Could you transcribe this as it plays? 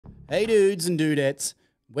Hey dudes and dudettes,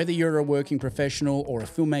 whether you're a working professional or a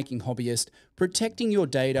filmmaking hobbyist, protecting your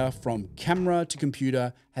data from camera to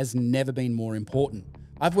computer has never been more important.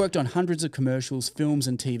 I've worked on hundreds of commercials, films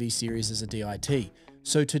and TV series as a DIT.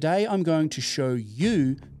 So today I'm going to show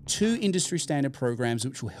you 2 industry standard programs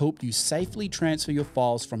which will help you safely transfer your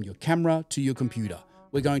files from your camera to your computer.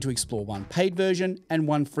 We're going to explore one paid version and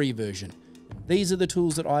one free version. These are the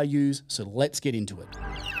tools that I use, so let's get into it.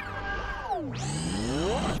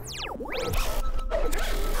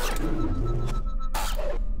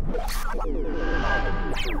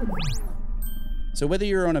 So whether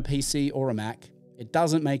you're on a PC or a Mac, it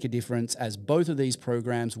doesn't make a difference as both of these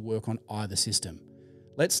programs work on either system.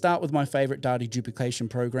 Let's start with my favorite data duplication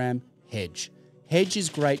program, Hedge. Hedge is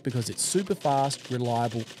great because it's super fast,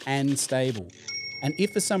 reliable, and stable. And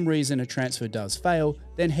if for some reason a transfer does fail,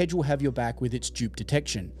 then Hedge will have your back with its dupe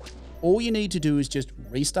detection. All you need to do is just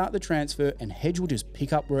restart the transfer and Hedge will just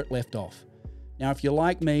pick up where it left off. Now, if you're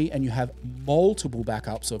like me and you have multiple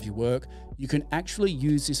backups of your work, you can actually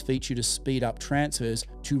use this feature to speed up transfers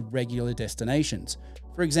to regular destinations.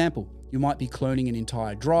 For example, you might be cloning an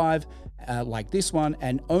entire drive like this one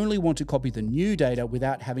and only want to copy the new data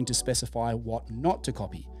without having to specify what not to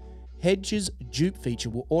copy. Hedge's dupe feature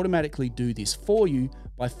will automatically do this for you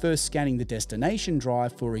by first scanning the destination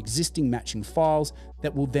drive for existing matching files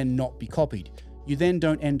that will then not be copied. You then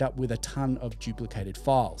don't end up with a ton of duplicated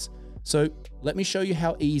files. So let me show you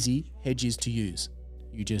how easy Hedge is to use.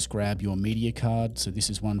 You just grab your media card. So this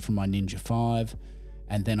is one from my Ninja 5.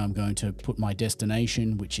 And then I'm going to put my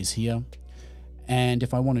destination, which is here. And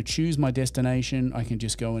if I want to choose my destination, I can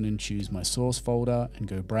just go in and choose my source folder and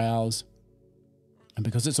go browse. And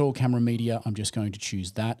because it's all camera media, I'm just going to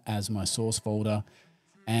choose that as my source folder.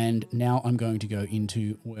 And now I'm going to go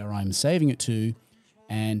into where I'm saving it to,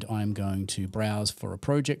 and I'm going to browse for a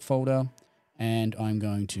project folder. And I'm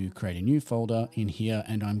going to create a new folder in here,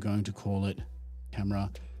 and I'm going to call it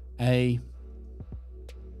Camera A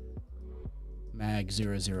Mag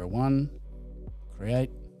 001,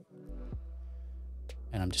 create.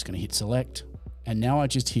 And I'm just going to hit select. And now I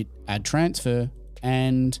just hit add transfer,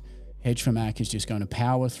 and Hedge for Mac is just going to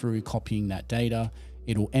power through copying that data.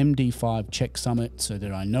 It'll MD5 checksum it so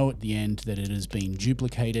that I know at the end that it has been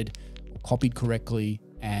duplicated, copied correctly,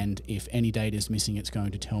 and if any data is missing, it's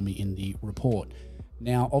going to tell me in the report.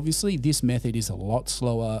 Now, obviously, this method is a lot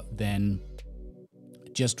slower than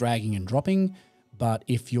just dragging and dropping, but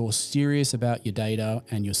if you're serious about your data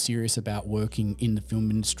and you're serious about working in the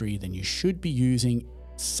film industry, then you should be using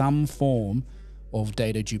some form of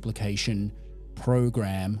data duplication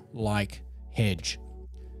program like Hedge.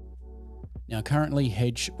 Now, currently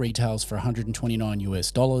Hedge retails for $129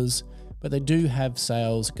 US, but they do have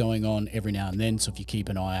sales going on every now and then. So if you keep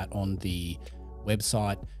an eye out on the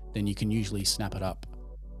website, then you can usually snap it up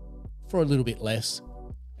for a little bit less.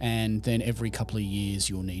 And then every couple of years,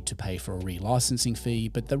 you'll need to pay for a relicensing fee,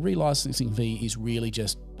 but the relicensing fee is really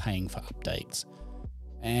just paying for updates.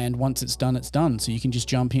 And once it's done, it's done. So you can just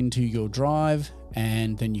jump into your drive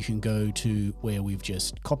and then you can go to where we've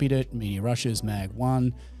just copied it, Media Rushes, Mag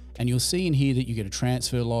 1, and you'll see in here that you get a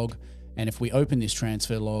transfer log. And if we open this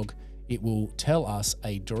transfer log, it will tell us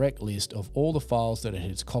a direct list of all the files that it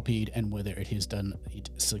has copied and whether it has done it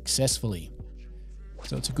successfully.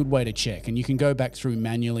 So it's a good way to check, and you can go back through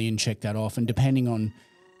manually and check that off. And depending on,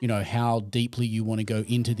 how deeply you want to go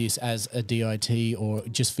into this as a DIT or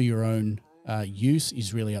just for your own use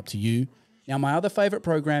is really up to you. Now, my other favorite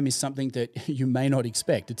program is something that you may not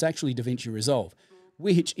expect. It's actually DaVinci Resolve,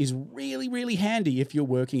 which is really, really handy if you're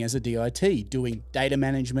working as a DIT, doing data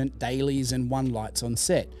management, dailies, and one lights on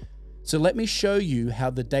set. So let me show you how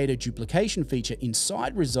the data duplication feature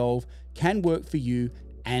inside Resolve can work for you,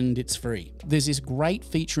 and it's free. There's this great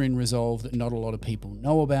feature in Resolve that not a lot of people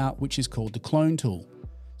know about, which is called the clone tool.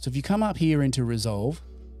 So if you come up here into Resolve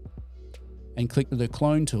and click the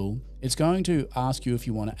clone tool, it's going to ask you if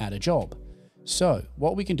you want to add a job. So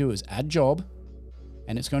what we can do is add job,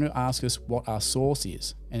 and it's going to ask us what our source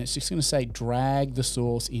is. And it's just going to say drag the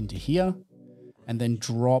source into here and then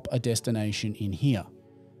drop a destination in here.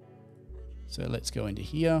 So let's go into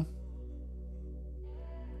here,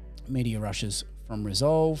 Media Rushes from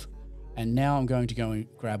Resolve. And now I'm going to go and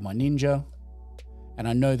grab my Ninja, and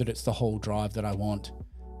I know that it's the whole drive that I want.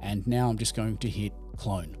 And now I'm just going to hit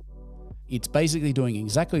clone. It's basically doing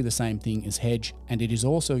exactly the same thing as Hedge, and it is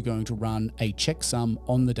also going to run a checksum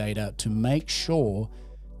on the data to make sure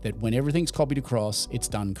that when everything's copied across, it's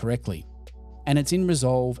done correctly. And it's in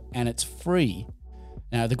Resolve and it's free.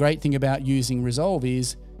 Now, the great thing about using Resolve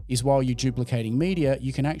is while you're duplicating media,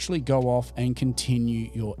 you can actually go off and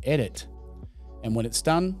continue your edit. And when it's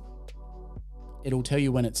done, It'll tell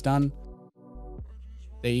you when it's done.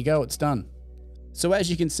 There you go, it's done. So as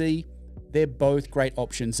you can see, they're both great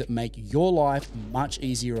options that make your life much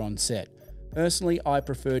easier on set. Personally, I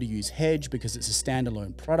prefer to use Hedge because it's a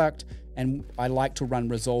standalone product and I like to run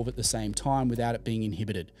Resolve at the same time without it being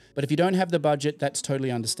inhibited. But if you don't have the budget, that's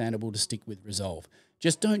totally understandable to stick with Resolve.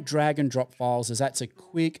 Just don't drag and drop files, as that's a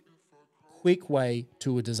quick way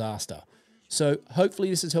to a disaster. So hopefully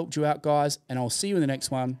this has helped you out, guys, and I'll see you in the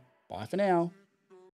next one. Bye for now.